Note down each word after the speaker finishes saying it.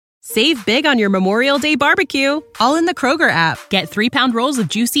Save big on your Memorial Day barbecue, all in the Kroger app. Get 3-pound rolls of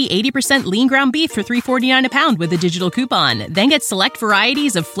juicy 80% lean ground beef for $3.49 a pound with a digital coupon. Then get select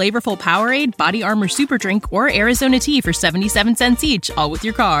varieties of flavorful Powerade, Body Armor Super Drink, or Arizona tea for 77 cents each, all with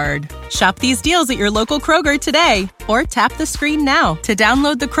your card. Shop these deals at your local Kroger today, or tap the screen now to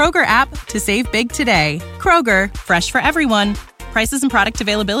download the Kroger app to save big today. Kroger, fresh for everyone. Prices and product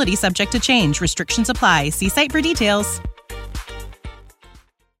availability subject to change. Restrictions apply. See site for details.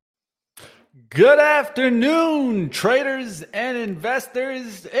 Good afternoon, traders and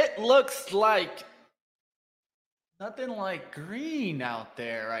investors. It looks like nothing like green out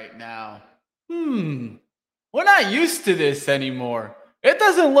there right now. We're not used to this anymore. It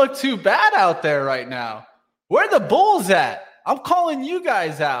doesn't look too bad out there right now. Where the bulls at? I'm calling you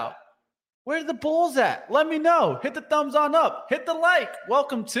guys out. Where the bulls at? Let me know. Hit the thumbs on up. Hit the like.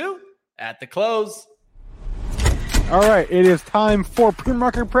 Welcome to At the Close. All right, it is time for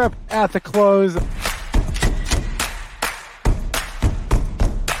pre-market prep at the close.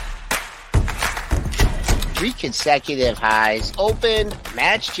 3 consecutive highs, opened,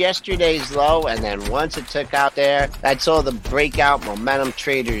 matched yesterday's low, and then once it took out there, that's all the breakout momentum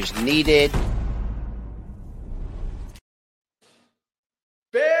traders needed.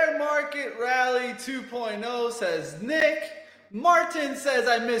 Bear market rally 2.0, says Nick. Martin says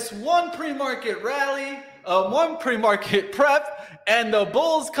I missed one pre-market rally, one pre-market prep, and the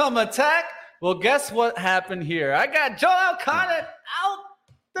bulls come attack. Well, guess what happened here? I got Joel Alcott out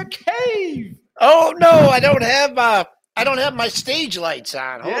the cave. Oh no, I don't have my stage lights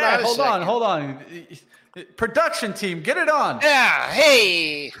on. Hold on. Production team, get it on. Yeah,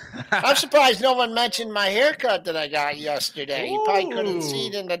 hey. I'm surprised no one mentioned my haircut that I got yesterday. You probably couldn't see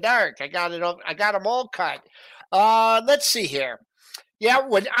it in the dark. I got them all cut. Let's see here. Yeah,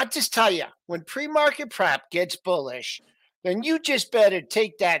 I just tell you, when pre-market prep gets bullish, then you just better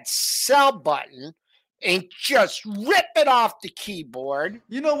take that sell button and just rip it off the keyboard.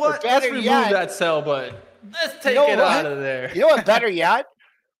 You know what? Let's remove that sell button. Let's take it out of there. You know what? Better yet,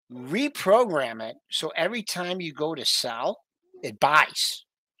 reprogram it so every time you go to sell, it buys.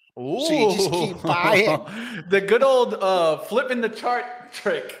 Ooh. So you just keep buying. The good old flipping the chart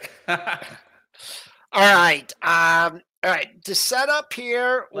trick. All right. The setup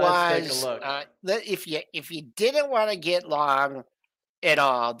here was take a look. If you didn't want to get long at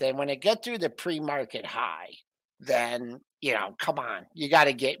all, then when it get through the pre-market high, then come on.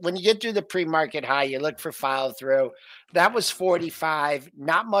 When you get through the pre-market high, you look for follow through. That was 45.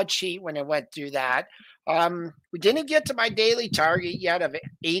 Not much heat when it went through that. We didn't get to my daily target yet of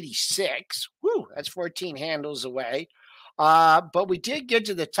 86. Woo, that's 14 handles away. But we did get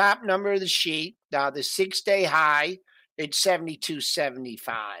to the top number of the sheet, the 6-day high. It's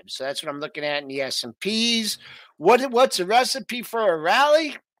 72.75. So that's what I'm looking at in the S&Ps. What's the recipe for a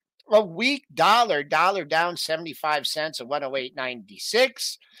rally? A weak dollar down 75 cents at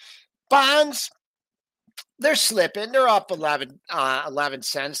 108.96. Bonds, they're slipping. They're up 11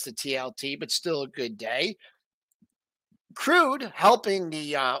 cents to TLT, but still a good day. Crude helping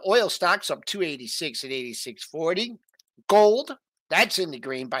the oil stocks up 286 at 86.40. Gold, that's in the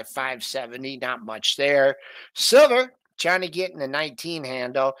green by 570. Not much there. Silver, trying to get in the 19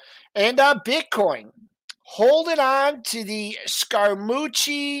 handle. And Bitcoin, holding on to the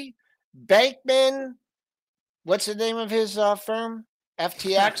Scaramucci Bankman. What's the name of his firm?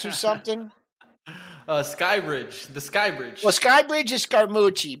 FTX or something? Skybridge. The Skybridge. Well, Skybridge is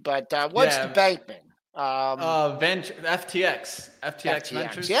Scaramucci, but what's the Bankman? Venture, FTX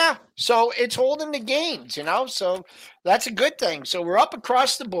Ventures. Yeah. So it's holding the gains, so that's a good thing. So we're up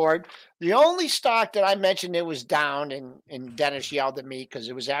across the board. The only stock that I mentioned it was down, and Dennis yelled at me because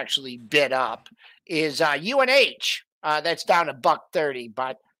it was actually bid up, is UNH. That's down $1.30,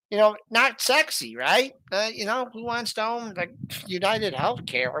 but not sexy, right? Who wants to own like United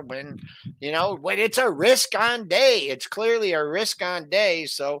Healthcare when it's a risk on day? It's clearly a risk on day.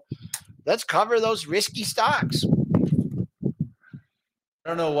 So let's cover those risky stocks. I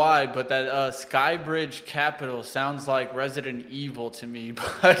don't know why, but that Skybridge Capital sounds like Resident Evil to me,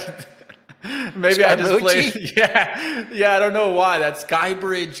 but maybe I just played. Yeah, I don't know why. That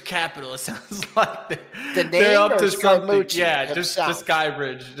Skybridge Capital, it sounds like they're up to something. Yeah, just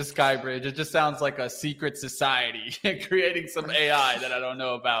Skybridge. Just Skybridge. It just sounds like a secret society creating some AI that I don't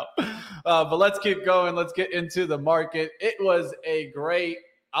know about. But let's keep going. Let's get into the market. It was a great,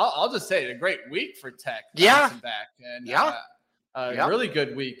 I'll just say it, a great week for tech. Back. And, really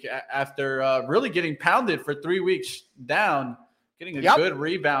good week after really getting pounded for 3 weeks down, getting a good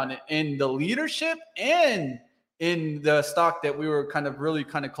rebound in the leadership and in the stock that we were kind of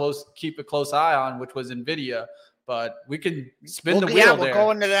close, keep a close eye on, which was NVIDIA. but we can spin the wheel there. We'll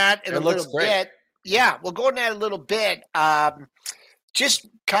go into that in a little great. bit. Yeah, we'll go into that in a little bit. Just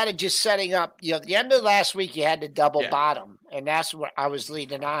setting up, the end of last week, you had the double bottom, and that's what I was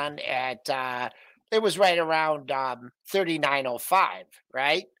leading on at. It was right around 39.05,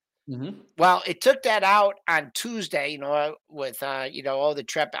 right? Mm-hmm. Well, it took that out on Tuesday, with all the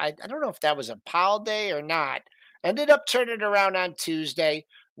trip. I don't know if that was a Powell day or not. Ended up turning around on Tuesday.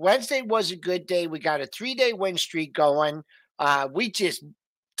 Wednesday was a good day. We got a 3-day win streak going. We just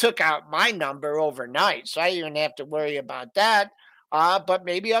took out my number overnight, so I didn't have to worry about that. But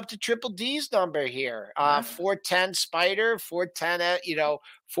maybe up to Triple D's number here. 410 Spider, 410,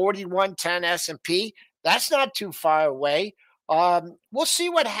 4110 S&P. That's not too far away. We'll see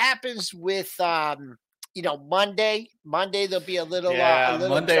what happens with Monday. Monday there'll be a little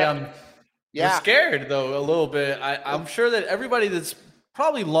Monday we're scared though a little bit. I'm sure that everybody that's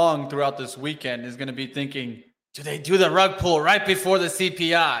probably long throughout this weekend is going to be thinking, do they do the rug pull right before the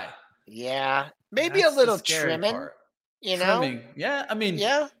CPI? Yeah, maybe a little trimming. Part. Trimming. Yeah, I mean,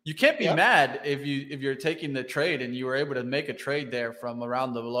 you can't be mad if you're taking the trade and you were able to make a trade there from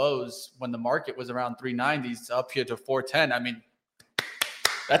around the lows when the market was around 390s up here to 410. I mean,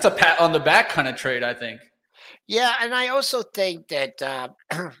 that's a pat on the back kind of trade, I think. Yeah, and I also think that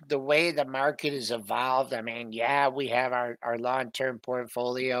the way the market has evolved, I mean, we have our long-term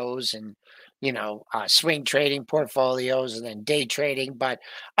portfolios and, swing trading portfolios and then day trading. But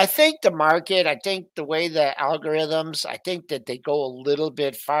I think the way the algorithms, I think that they go a little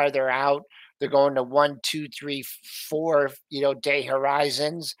bit farther out. They're going to 1, 2, 3, 4, day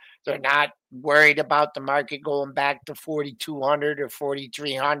horizons. They're not worried about the market going back to 4,200 or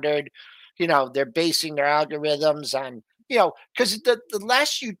 4,300. They're basing their algorithms on, because the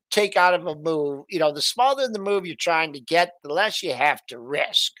less you take out of a move, the smaller the move you're trying to get, the less you have to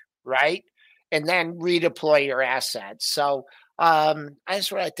risk, right? And then redeploy your assets. So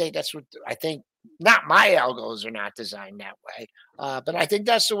that's what I think. That's what I think. Not my algos are not designed that way, but I think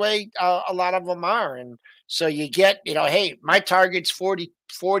that's the way a lot of them are. And so you get, hey, my target's 40,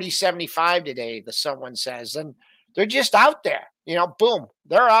 75 today, someone says, and they're just out there, boom,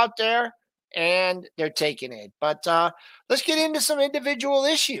 they're out there. And they're taking it. But let's get into some individual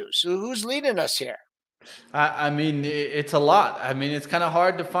issues. Who's leading us here? I mean, it's a lot. I mean, it's kind of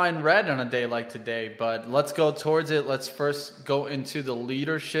hard to find red on a day like today, but let's go towards it. Let's first go into the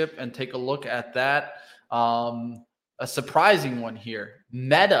leadership and take a look at that. A surprising one here.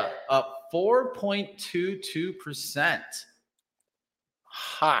 Meta up 4.22%.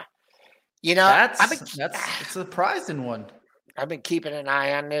 Huh. That's a surprising one. I've been keeping an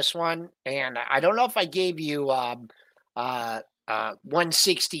eye on this one, and I don't know if I gave you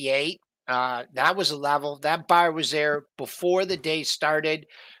 168. That was a level. That bar was there before the day started.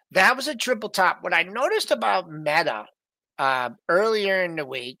 That was a triple top. What I noticed about Meta earlier in the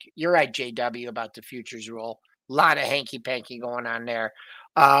week, you're right, JW, about the futures rule. A lot of hanky-panky going on there.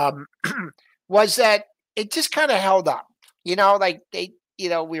 Was that it just kind of held up. We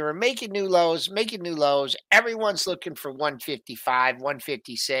were making new lows. Everyone's looking for 155,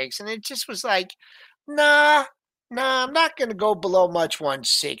 156. And it just was like, nah, I'm not going to go below much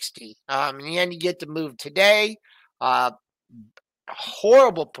 160. And then you get the move today.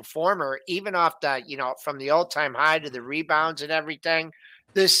 Horrible performer, even off the, from the all-time high to the rebounds and everything.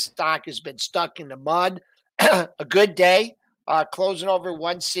 This stock has been stuck in the mud. A good day, closing over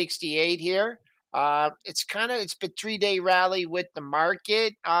 168 here. It's been 3-day rally with the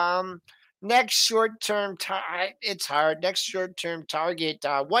market. Next short-term it's hard. Next short-term target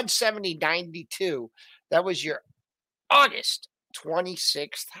 170.92. That was your August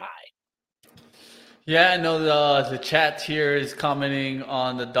 26th high. Yeah, I know the chat here is commenting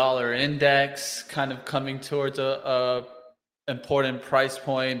on the dollar index kind of coming towards a important price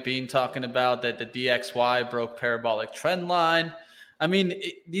point, talking about that the DXY broke parabolic trend line. I mean,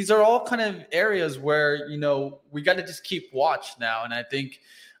 these are all kind of areas where, we got to just keep watch now. And I think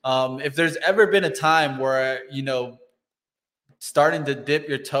if there's ever been a time where, starting to dip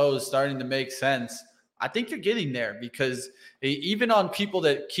your toes, starting to make sense, I think you're getting there, because even on people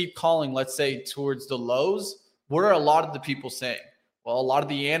that keep calling, let's say, towards the lows, what are a lot of the people saying? Well, a lot of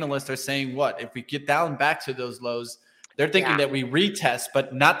the analysts are saying what? If we get down back to those lows, they're thinking that we retest,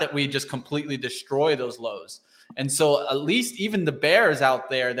 but not that we just completely destroy those lows. And so at least even the bears out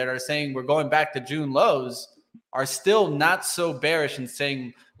there that are saying we're going back to June lows are still not so bearish and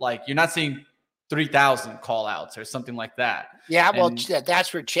saying, like, you're not seeing 3,000 call outs or something like that. Yeah, well,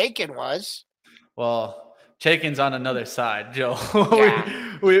 that's where Chaikin was. Well, Chaikin's on another side, Joe.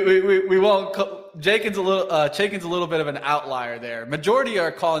 Yeah. we won't. Chaikin's a little bit of an outlier there. Majority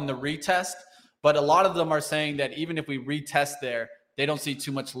are calling the retest, But a lot of them are saying that even if we retest there, they don't see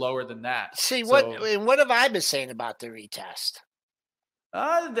too much lower than that. See, what have I been saying about the retest?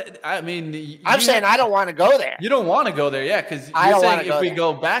 I mean, I'm saying I don't want to go there. You don't want to go there, yeah, because you're saying if we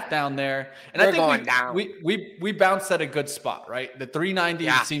go back down there, and I think we bounced at a good spot, right? The 390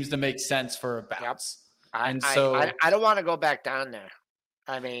 seems to make sense for a bounce. Yep. I don't want to go back down there.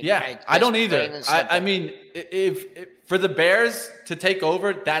 I mean, I don't either. I mean, if for the Bears to take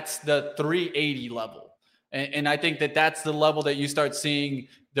over, that's the 380 level, and I think that's the level that you start seeing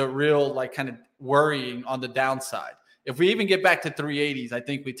the real like kind of worrying on the downside. If we even get back to 380s, I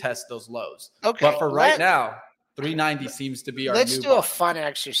think we test those lows. Okay. But for right now, 390 seems to be our Let's new do bottom. a fun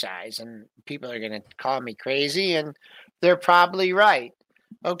exercise, and people are going to call me crazy, and they're probably right.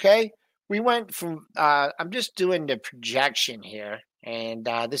 Okay. We went from, I'm just doing the projection here, and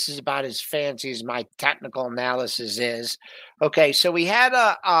this is about as fancy as my technical analysis is. Okay. So we had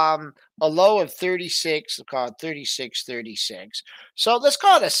a low of 36, we'll call it 36.36. So let's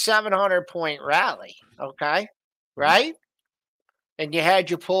call it a 700-point rally. Okay. Right? And you had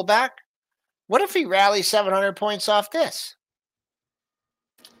your pullback. What if he rallies 700 points off this?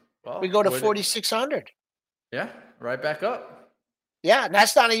 Well, we go to 4,600. Yeah, right back up. Yeah, and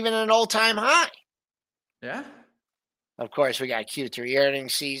that's not even an all-time high. Yeah. Of course, we got Q3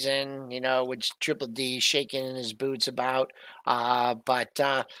 earnings season, which Triple D shaking in his boots about. But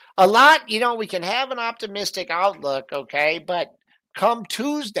a lot, we can have an optimistic outlook, okay? But come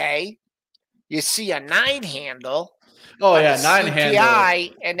Tuesday, you see a 9 handle. Oh, yeah, 9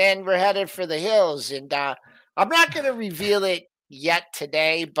 handle. And then we're headed for the hills. And I'm not going to reveal it yet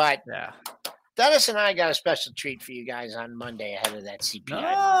today, but Dennis and I got a special treat for you guys on Monday ahead of that CPI.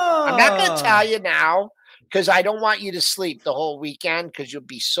 I'm not going to tell you now because I don't want you to sleep the whole weekend because you'll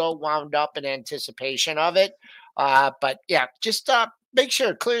be so wound up in anticipation of it. But, yeah, just make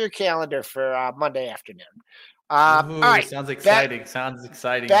sure, clear your calendar for Monday afternoon. All right. Sounds exciting.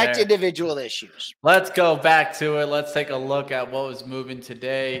 Back to individual issues. Let's go back to it. Let's take a look at what was moving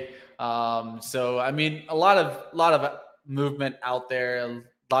today. So, I mean, a lot of movement out there, a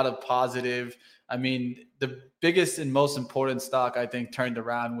lot of positive. I mean, the biggest and most important stock, I think, turned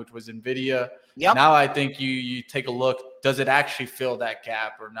around, which was NVIDIA. Yep. Now I think you take a look. Does it actually fill that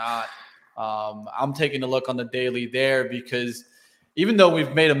gap or not? I'm taking a look on the daily there because even though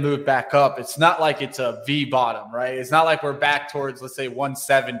we've made a move back up, it's not like it's a V bottom, right? It's not like we're back towards, let's say,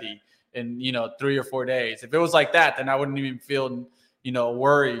 170 in, 3 or 4 days. If it was like that, then I wouldn't even feel,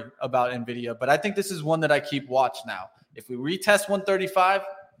 worry about NVIDIA. But I think this is one that I keep watch now. If we retest 135,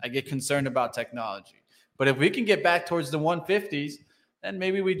 I get concerned about technology. But if we can get back towards the 150s, then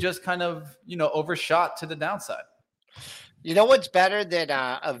maybe we just kind of, overshot to the downside. You know what's better than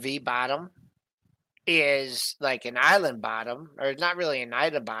a V bottom? Is like an island bottom, or not really an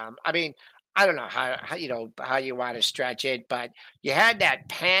island bottom. I mean, I don't know how you want to stretch it, but you had that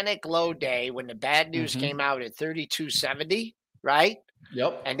panic low day when the bad news came out at 32.70, right?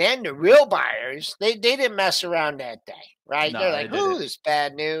 Yep. And then the real buyers, they didn't mess around that day, right? No, they're like, "Ooh, this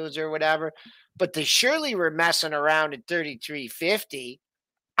bad news" or whatever. But they surely were messing around at 33.50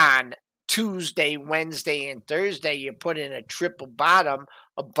 on Tuesday, Wednesday, and Thursday. You put in a triple bottom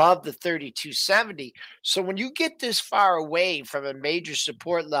above the 32.70. So when you get this far away from a major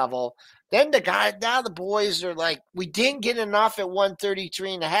support level, then the boys are like, we didn't get enough at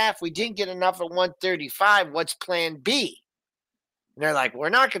 133.5. We didn't get enough at 135. What's plan B? And they're like, we're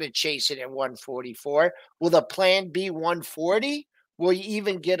not going to chase it at 144. Will the plan be 140? Will you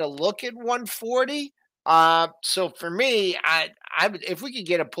even get a look at 140? So for me, I if we could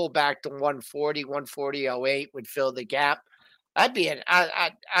get a pullback to 140, 140.08 would fill the gap. I'd be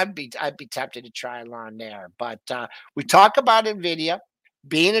tempted to try along there. But we talk about NVIDIA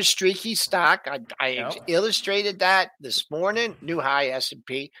being a streaky stock. I illustrated that this morning. New high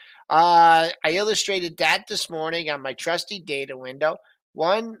S&P. I illustrated that this morning on my trusty data window.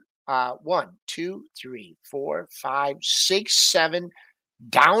 1, 2, 3, 4, 5, 6, 7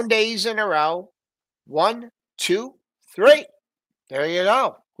 down days in a row. 1, 2, 3. There you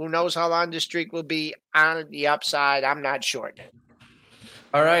go. Who knows how long the streak will be on the upside? I'm not sure.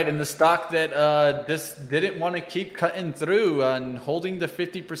 All right, and the stock that this didn't want to keep cutting through and holding the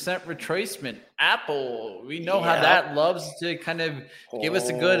 50% retracement, Apple. We know how that loves to kind of give us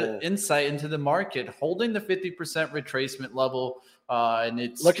a good insight into the market. Holding the 50% retracement level, and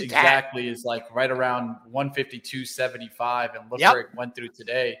it's exactly is like right around 152.75, and look where it went through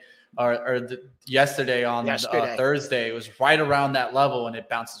today. Yesterday on Thursday, it was right around that level, and it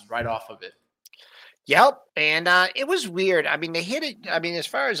bounces right off of it. Yep. And it was weird. I mean, they hit it. I mean, as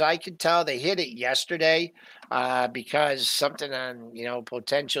far as I could tell, they hit it yesterday because something on,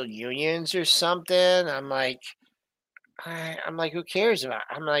 potential unions or something. I'm like, who cares about?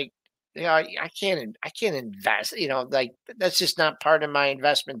 I'm like, I can't invest. Like that's just not part of my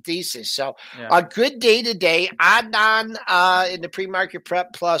investment thesis. So Yeah. a good day today. Adnan in the pre-market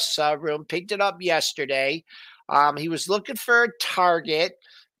prep plus room picked it up yesterday. He was looking for a target,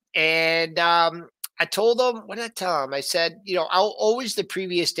 and I told him, what did I tell him? I said, I'll always the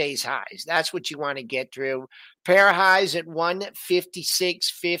previous day's highs. That's what you want to get through. Pair of highs at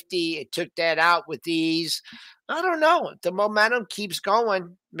 156.50. It took that out with ease. I don't know. If the momentum keeps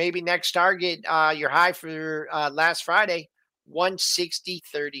going, maybe next target, your high for last Friday,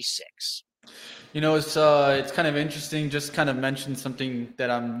 160.36. It's kind of interesting. Just kind of mentioned something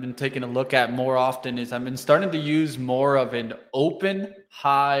that I've been taking a look at more often is I've been starting to use more of an open,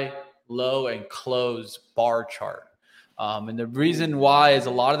 high, low, and close bar chart. And the reason why is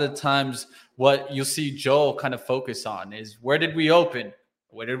a lot of the times what you'll see Joel kind of focus on is where did we open?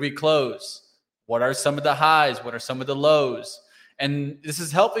 Where did we close? What are some of the highs? What are some of the lows? And this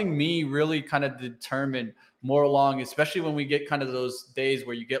is helping me really kind of determine more along, especially when we get kind of those days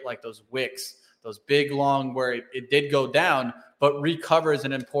where you get like those wicks, those big long where it did go down, but recovers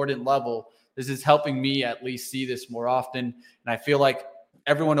an important level. This is helping me at least see this more often. And I feel like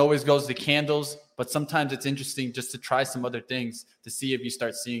everyone always goes to candles, but sometimes it's interesting just to try some other things to see if you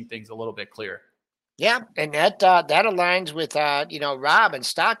start seeing things a little bit clearer. Yeah, and that aligns with Rob and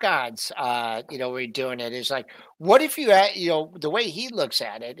stock odds. We're doing it is like, what if you had, the way he looks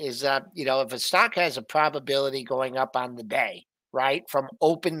at it is if a stock has a probability going up on the day, right, from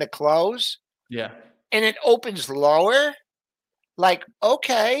open to close, Yeah, and it opens lower, like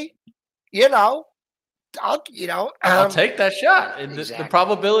okay, I'll I'll take that shot. exactly. The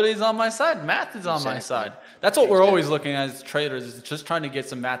probability is on my side. Math is on my side. That's what we're always looking at as traders, is just trying to get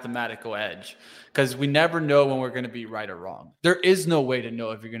some mathematical edge, because we never know when we're going to be right or wrong. There is no way to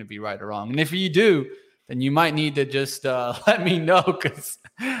know if you're going to be right or wrong. And if you do, then you might need to just let me know, because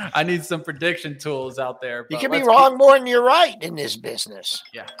I need some prediction tools out there. You can be wrong more than you're right in this business.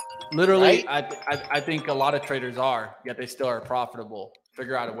 Yeah, literally, right? I think a lot of traders are, yet they still are profitable.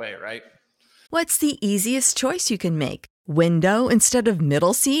 Figure out a way, right? What's the easiest choice you can make? Window instead of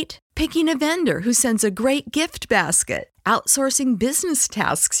middle seat? Picking a vendor who sends a great gift basket? Outsourcing business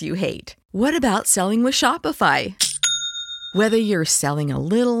tasks you hate? What about selling with Shopify? Whether you're selling a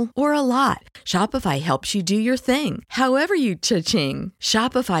little or a lot, Shopify helps you do your thing, however you cha-ching.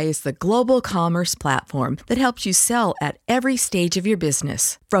 Shopify is the global commerce platform that helps you sell at every stage of your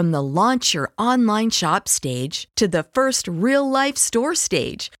business. From the launch your online shop stage to the first real-life store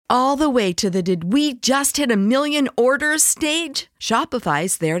stage, all the way to the did we just hit 1 million orders stage.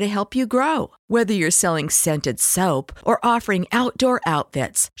 Shopify's there to help you grow. Whether you're selling scented soap or offering outdoor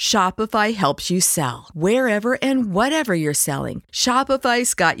outfits, Shopify helps you sell. Wherever and whatever you're selling,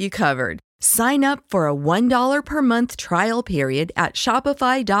 Shopify's got you covered. Sign up for a $1 per month trial period at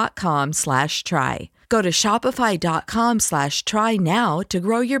shopify.com/try. Go to shopify.com/try now to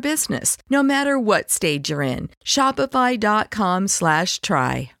grow your business, no matter what stage you're in.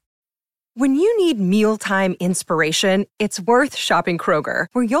 Shopify.com/try. When you need mealtime inspiration, it's worth shopping Kroger,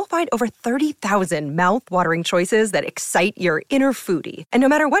 where you'll find over 30,000 mouth-watering choices that excite your inner foodie. And no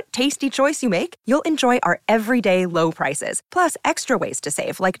matter what tasty choice you make, you'll enjoy our everyday low prices, plus extra ways to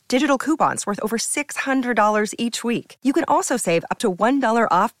save, like digital coupons worth over $600 each week. You can also save up to $1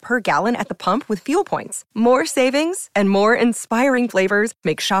 off per gallon at the pump with fuel points. More savings and more inspiring flavors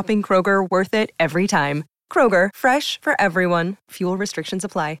make shopping Kroger worth it every time. Kroger, fresh for everyone. Fuel restrictions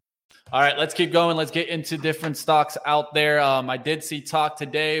apply. All right, let's keep going. Let's get into different stocks out there. I did see talk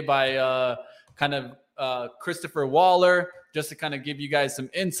today by Christopher Waller, just to kind of give you guys some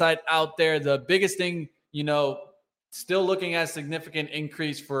insight out there. The biggest thing, still looking at a significant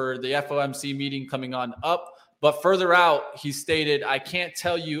increase for the FOMC meeting coming on up. But further out, he stated, I can't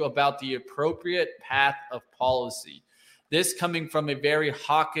tell you about the appropriate path of policy. This coming from a very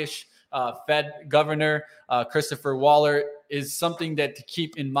hawkish Fed governor, Christopher Waller, is something that to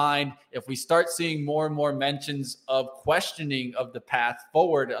keep in mind. If we start seeing more and more mentions of questioning of the path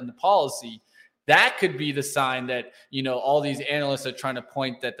forward on the policy, that could be the sign that, all these analysts are trying to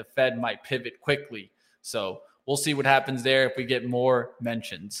point that the Fed might pivot quickly. So we'll see what happens there if we get more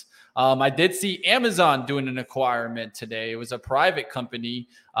mentions. I did see Amazon doing an acquirement today. It was a private company,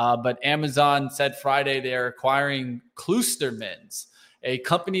 but Amazon said Friday they're acquiring Kloostermans, a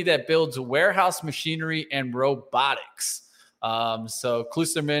company that builds warehouse machinery and robotics. So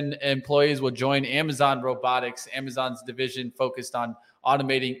Kloosterman employees will join Amazon Robotics, Amazon's division focused on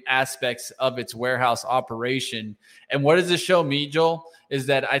automating aspects of its warehouse operation. And what does this show me, Joel? Is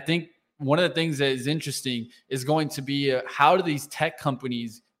that I think one of the things that is interesting is going to be how do these tech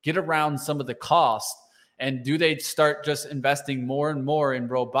companies get around some of the costs? And do they start just investing more and more in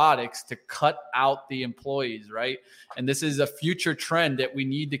robotics to cut out the employees, right? And this is a future trend that we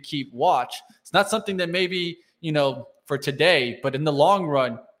need to keep watch. It's not something that maybe, for today, but in the long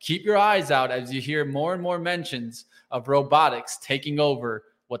run, keep your eyes out as you hear more and more mentions of robotics taking over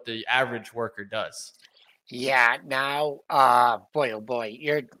what the average worker does. Yeah. Now, boy, oh boy,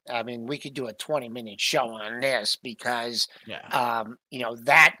 we could do a 20-minute show on this because,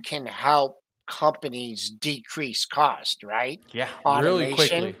 that can help companies decrease cost, right? Yeah, really Automation.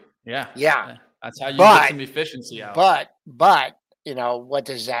 quickly. Yeah. Yeah. That's how you get some efficiency out. But, what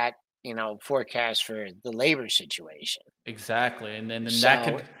does that, forecast for the labor situation? Exactly. And then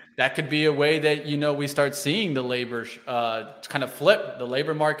that could be a way that, we start seeing the labor kind of flip, the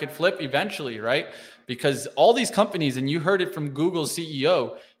labor market flip eventually, right? Because all these companies, and you heard it from Google's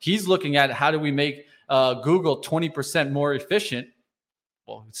CEO, he's looking at how do we make Google 20% more efficient?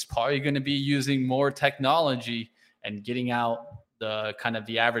 Well, it's probably going to be using more technology and getting out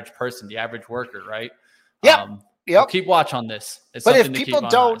the average person, the average worker, right? Yeah. We'll keep watch on this. But if people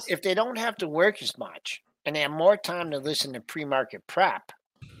if they don't have to work as much and they have more time to listen to pre-market prep,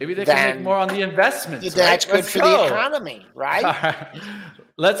 maybe they can make more on the investments. That's right? good for the economy, right? All right.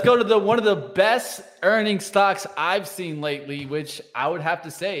 Let's go to one of the best earning stocks I've seen lately, which I would have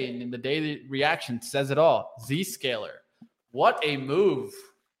to say, and in the daily reaction says it all, Zscaler. What a move.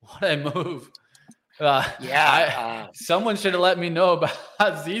 What a move. Someone should have let me know about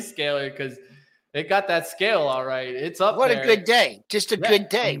Zscaler because they got that scale all right. It's up there. What a good day. Just a good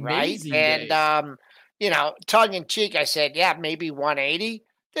day, right? And, tongue in cheek, I said, maybe 180.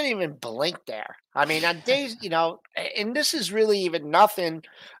 Didn't even blink there. I mean, on days, and this is really even nothing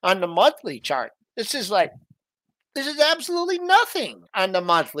on the monthly chart. This is absolutely nothing on the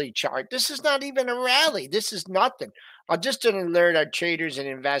monthly chart. This is not even a rally. This is nothing. I'm just going to alert our traders and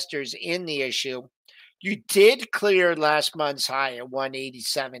investors in the issue. You did clear last month's high at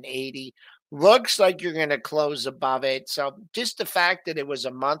 187.80. Looks like you're going to close above it. So just the fact that it was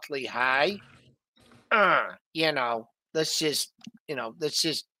a monthly high, let's just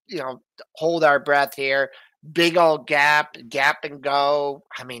hold our breath here. Big old gap and go.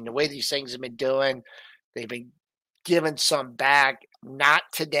 I mean, the way these things have been doing, they've been giving some back. Not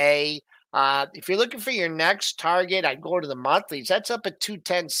today. If you're looking for your next target, I'd go to the monthlies. That's up at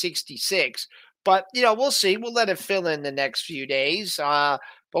 210.66. But, we'll see. We'll let it fill in the next few days.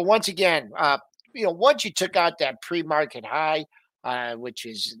 But once again, once you took out that pre-market high, which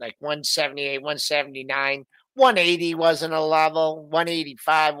is like 178, 179, 180 wasn't a level.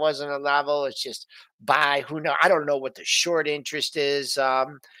 185 wasn't a level. It's just buy. Who knows? I don't know what the short interest is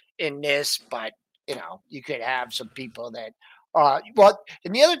in this, but, you could have some people that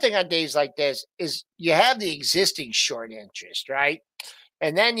and the other thing on days like this is you have the existing short interest, right?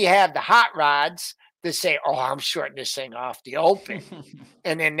 And then you have the hot rods that say, I'm shorting this thing off the open.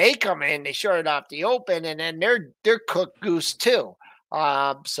 And then they come in, they short it off the open, and then they're cooked goose too.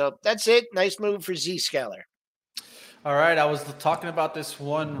 So that's it. Nice move for Zscaler. All right. I was talking about this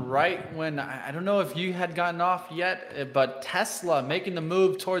one right when I don't know if you had gotten off yet, but Tesla making the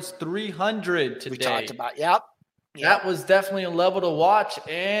move towards 300 today. We talked about, yep. That was definitely a level to watch.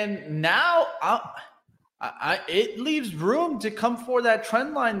 And now it leaves room to come for that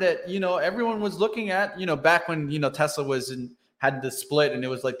trend line that, everyone was looking at, back when, Tesla had the split and it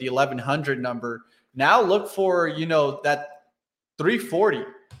was like the 1100 number. Now look for, that 340.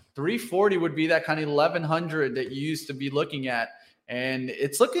 340 would be that kind of 1100 that you used to be looking at. And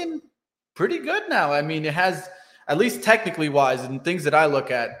it's looking pretty good now. I mean, it has, at least technically wise, and things that I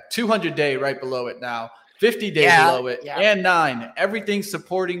look at, 200-day right below it now, 50-day below it, and 9. Everything's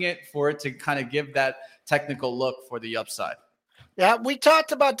supporting it for it to kind of give that technical look for the upside. Yeah, we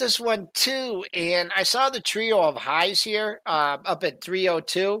talked about this one too, and I saw the trio of highs here up at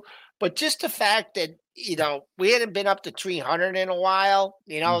 302, but just the fact that, we hadn't been up to 300 in a while,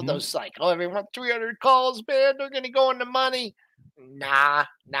 those everyone 300 calls, man, they're going to go in the money. Nah,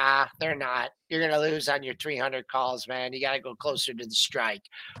 they're not. You're going to lose on your 300 calls, man. You got to go closer to the strike.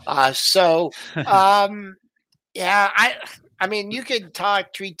 I mean, you could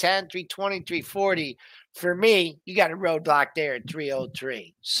talk 310, 320, 340. For me, you got a roadblock there at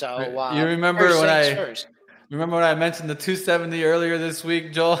 303. So you remember when I mentioned the 270 earlier this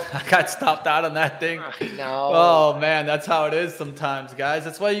week, Joel? I got stopped out on that thing. No. Oh man, that's how it is sometimes, guys.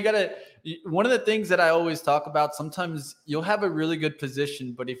 That's why you gotta. One of the things that I always talk about, sometimes you'll have a really good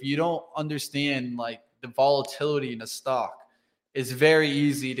position, but if you don't understand like the volatility in a stock, it's very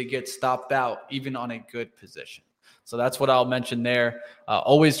easy to get stopped out, even on a good position. So that's what I'll mention there.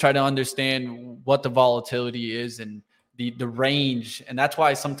 Always try to understand what the volatility is and the range. And that's why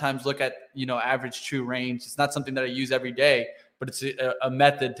I sometimes look at, average true range. It's not something that I use every day, but it's a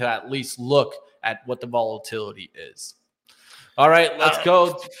method to at least look at what the volatility is. All right, let's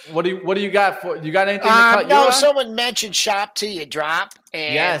go. What do you got you got anything to cut? No, someone mentioned shop till you drop.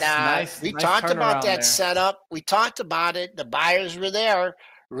 And yes, nice. We nice talked about that there. setup. We talked about it. The buyers were there.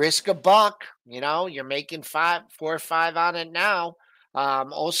 Risk a buck. You're making 4 or 5 on it now.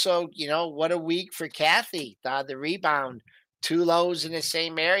 Also, what a week for Kathy. The rebound. 2 lows in the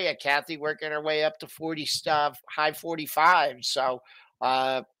same area. Kathy working her way up to 40 stuff, high 45. So,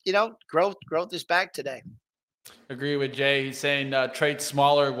 growth is back today. Agree with Jay. He's saying trade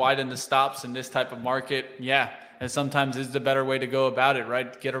smaller, widen the stops in this type of market. Yeah, and sometimes is the better way to go about it,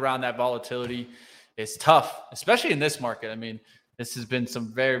 right? Get around that volatility. It's tough, especially in this market. I mean, this has been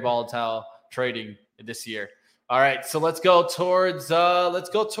some very volatile trading this year. All right, so let's go towards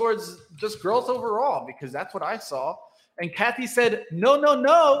just growth overall, because that's what I saw. And Kathy said,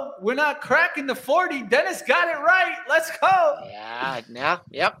 no, we're not cracking the 40. Dennis got it right. Let's go. Yeah,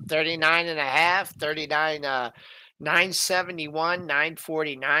 yep, 39 and a half, 39, 971,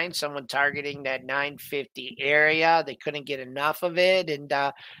 949. Someone targeting that 950 area. They couldn't get enough of it. And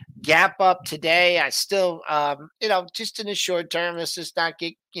gap up today. I still, just in the short term, let's just not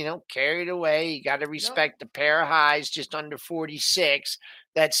get, carried away. You got to respect the pair of highs just under 46.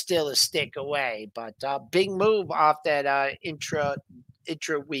 That's still a stick away, but big move off that intra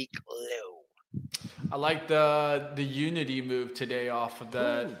week low. I like the Unity move today off of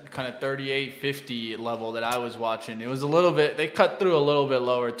the kind of 38.50 level that I was watching. It was a little bit, they cut through a little bit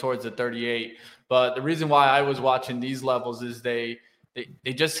lower towards the 38, but the reason why I was watching these levels is they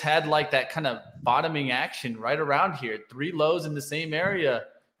just had like that kind of bottoming action right around here. 3 lows in the same area.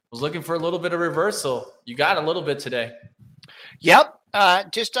 Was looking for a little bit of reversal. You got a little bit today. Yep.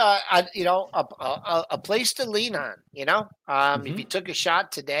 Just a place to lean on, if you took a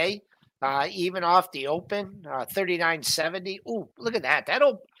shot today, even off the open, 39.70. Ooh, look at that.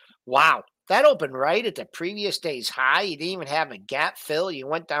 Wow. That opened right at the previous day's high. You didn't even have a gap fill. You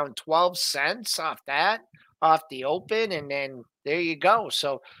went down 12 cents off the open, and then there you go.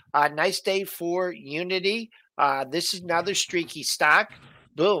 So nice day for Unity. This is another streaky stock.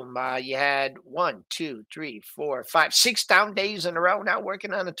 Boom. You had 1, 2, 3, 4, 5, 6 down days in a row. Now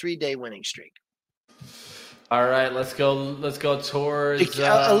working on a 3-day winning streak. All right, let's go towards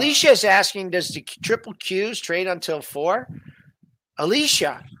Alicia's asking, does the triple Qs trade until 4?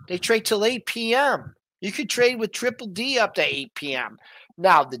 Alicia, they trade till 8 p.m. You could trade with triple D up to 8 p.m.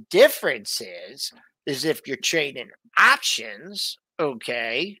 Now the difference is if you're trading options,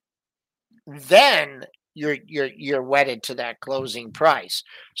 okay, then you're wedded to that closing price.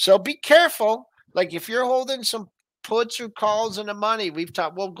 So be careful. Like if you're holding some puts or calls in the money,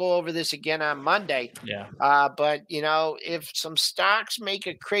 we'll go over this again on Monday. Yeah. But if some stocks make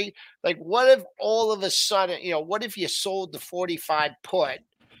a crate, like what if all of a sudden, what if you sold the 45 put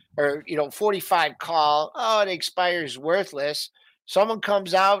or 45 call? Oh, it expires worthless. Someone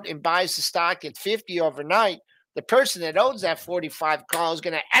comes out and buys the stock at 50 overnight. The person that owns that 45 call is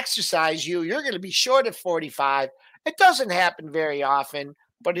going to exercise you. You're going to be short at 45. It doesn't happen very often,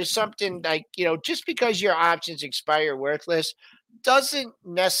 but it's something like, just because your options expire worthless doesn't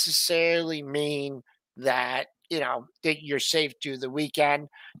necessarily mean that, that you're safe through the weekend.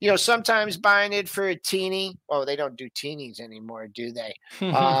 Sometimes buying it for a teeny. Well, they don't do teenies anymore, do they?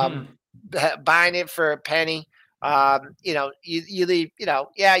 Buying it for a penny. You leave,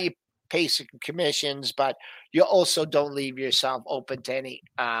 you pay some commissions, but you also don't leave yourself open to any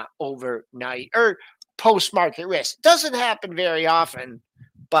overnight or post-market risk. It doesn't happen very often,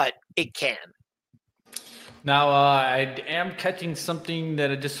 but it can. Now, I am catching something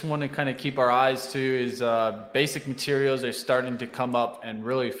that I just want to kind of keep our eyes to is basic materials are starting to come up and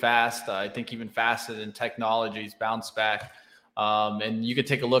really fast. I think even faster than technologies bounce back. And you could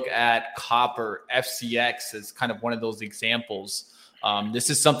take a look at copper, FCX as kind of one of those examples. This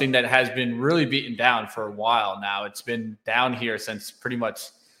is something that has been really beaten down for a while now. It's been down here since pretty much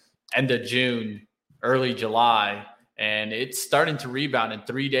end of June, early July, and it's starting to rebound in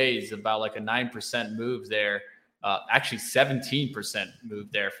 3 days, about like a 9% move there. Actually 17%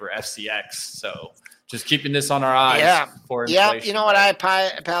 move there for FCX. So just keeping this on our eyes for inflation. Yeah, you know what? I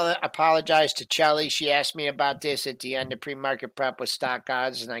apologize to Chelly. She asked me about this at the end of pre-market prep with stock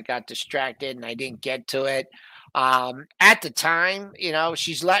odds, and I got distracted and I didn't get to it. At the time,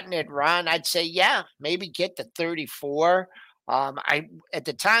 she's letting it run. I'd say, maybe get to 34. At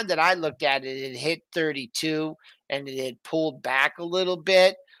the time that I looked at it, it hit 32 and it had pulled back a little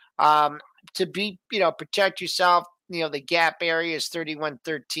bit. To protect yourself, the gap area is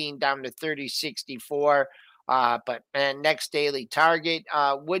 31.13 down to 30.64. But next daily target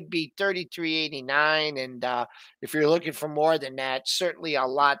would be 33.89. And if you're looking for more than that, certainly a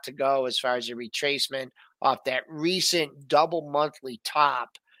lot to go as far as a retracement off that recent double monthly top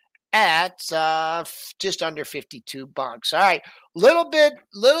at just under $52. All right, little bit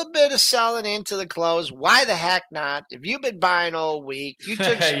of selling into the close. Why the heck not? If you've been buying all week, you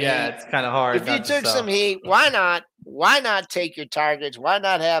took some yeah, heat. it's kind of hard. If you took some heat, why not? Why not take your targets? Why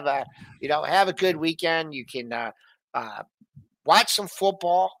not have a good weekend? You can watch some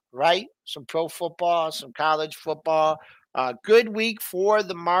football, right? Some pro football, some college football. Good week for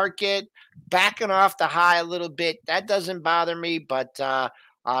the market, backing off the high a little bit. That doesn't bother me, but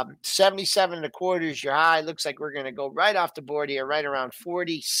 77.25 is your high. Looks like we're going to go right off the board here, right around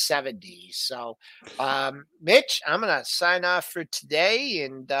 40.70. So, Mitch, I'm going to sign off for today,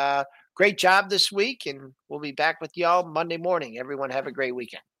 and great job this week, and we'll be back with y'all Monday morning. Everyone have a great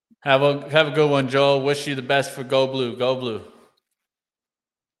weekend. Have a good one, Joel. Wish you the best for Go Blue. Go Blue.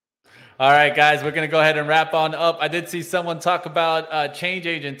 All right, guys, we're going to go ahead and wrap on up. I did see someone talk about Change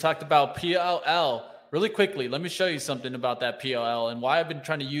Agent, talked about PLL. Really quickly, let me show you something about that PLL and why I've been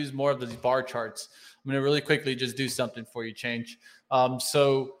trying to use more of these bar charts. I'm going to really quickly just do something for you, Change.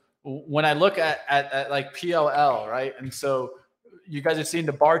 So when I look at like PLL, right? And so you guys are seeing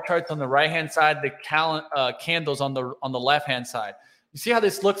the bar charts on the right-hand side, the candles on the left-hand side. You see how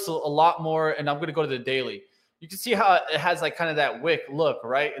this looks a lot more, and I'm going to go to the daily. You can see how it has like kind of that wick look,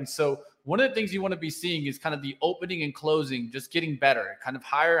 right? And so one of the things you want to be seeing is kind of the opening and closing just getting better, kind of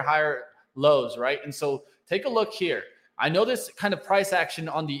higher lows, right? And so take a look here. I know this kind of price action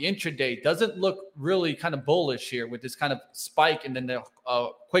on the intraday doesn't look really kind of bullish here with this kind of spike and then the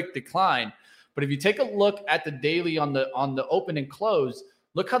quick decline. But if you take a look at the daily on the open and close,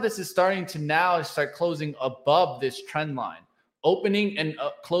 look how this is starting to now start closing above this trend line. Opening and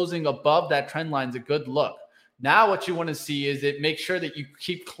closing above that trend line is a good look. Now what you want to see is make sure that you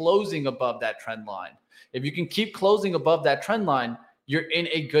keep closing above that trend line. If you can keep closing above that trend line, you're in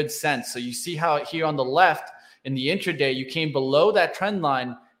a good sense. So you see how here on the left in the intraday, you came below that trend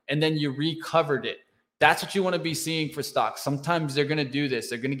line and then you recovered it. That's what you want to be seeing for stocks. Sometimes they're going to do this.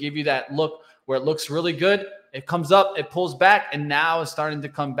 They're going to give you that look where it looks really good. It comes up, it pulls back, and now it's starting to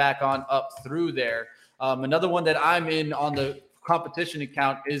come back on up through there. Another one that I'm in on the competition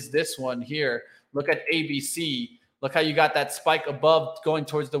account is this one here. Look at ABC. Look how you got that spike above going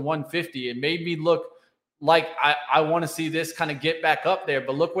towards the 150. It made me look like I want to see this kind of get back up there,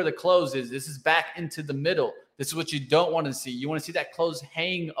 but look where the close is. This is back into the middle. This is what you don't want to see. You want to see that close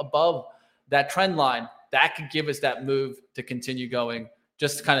hang above that trend line. That could give us that move to continue going.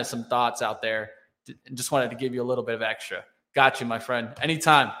 Just kind of some thoughts out there. Just wanted to give you a little bit of extra. Got you, my friend.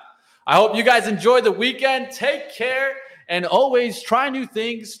 Anytime. I hope you guys enjoy the weekend. Take care and always try new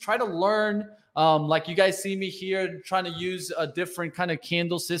things. Try to learn. Like you guys see me here trying to use a different kind of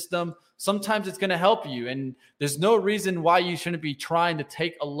candle system. Sometimes it's going to help you, and there's no reason why you shouldn't be trying to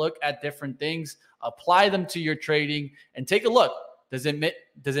take a look at different things, apply them to your trading, and take a look. Does it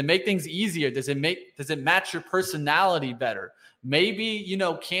make things easier? Does it match your personality better? Maybe,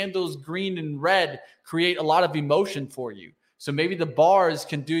 candles green and red create a lot of emotion for you. So maybe the bars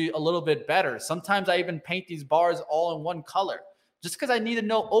can do a little bit better. Sometimes I even paint these bars all in one color just because I need to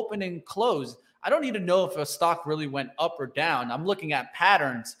know open and close. I don't need to know if a stock really went up or down. I'm looking at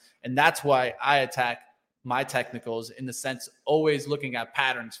patterns, and that's why I attack my technicals in the sense always looking at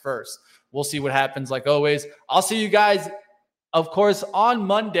patterns first. We'll see what happens like always. I'll see you guys, of course, on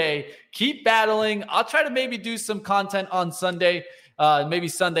Monday. Keep battling. I'll try to maybe do some content on Sunday, maybe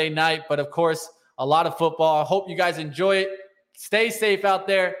Sunday night, but of course, a lot of football. I hope you guys enjoy it. Stay safe out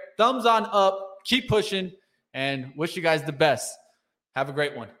there. Thumbs on up. Keep pushing, and wish you guys the best. Have a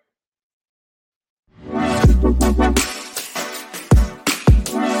great one.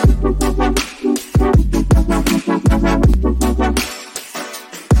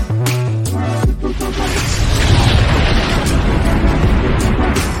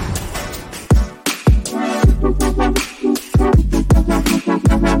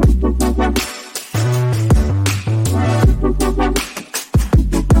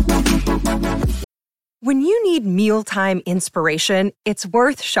 When you need need mealtime inspiration, it's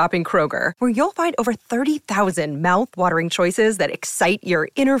worth shopping Kroger, where you'll find over 30,000 mouth-watering choices that excite your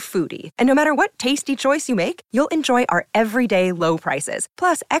inner foodie. And no matter what tasty choice you make, you'll enjoy our everyday low prices,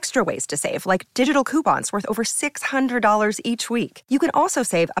 plus extra ways to save, like digital coupons worth over $600 each week. You can also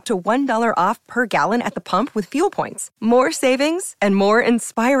save up to $1 off per gallon at the pump with fuel points. More savings and more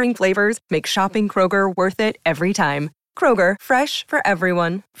inspiring flavors make shopping Kroger worth it every time. Kroger, fresh for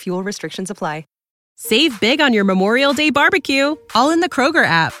everyone. Fuel restrictions apply. Save big on your Memorial Day barbecue, all in the Kroger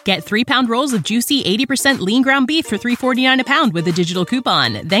app. Get 3-pound rolls of juicy 80% lean ground beef for $3.49 a pound with a digital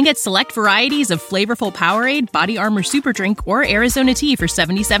coupon. Then get select varieties of flavorful Powerade, Body Armor Super Drink, or Arizona tea for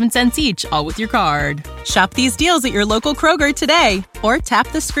 77 cents each, all with your card. Shop these deals at your local Kroger today, or tap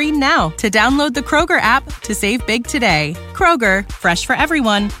the screen now to download the Kroger app to save big today. Kroger, fresh for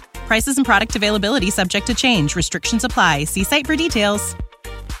everyone. Prices and product availability subject to change. Restrictions apply. See site for details.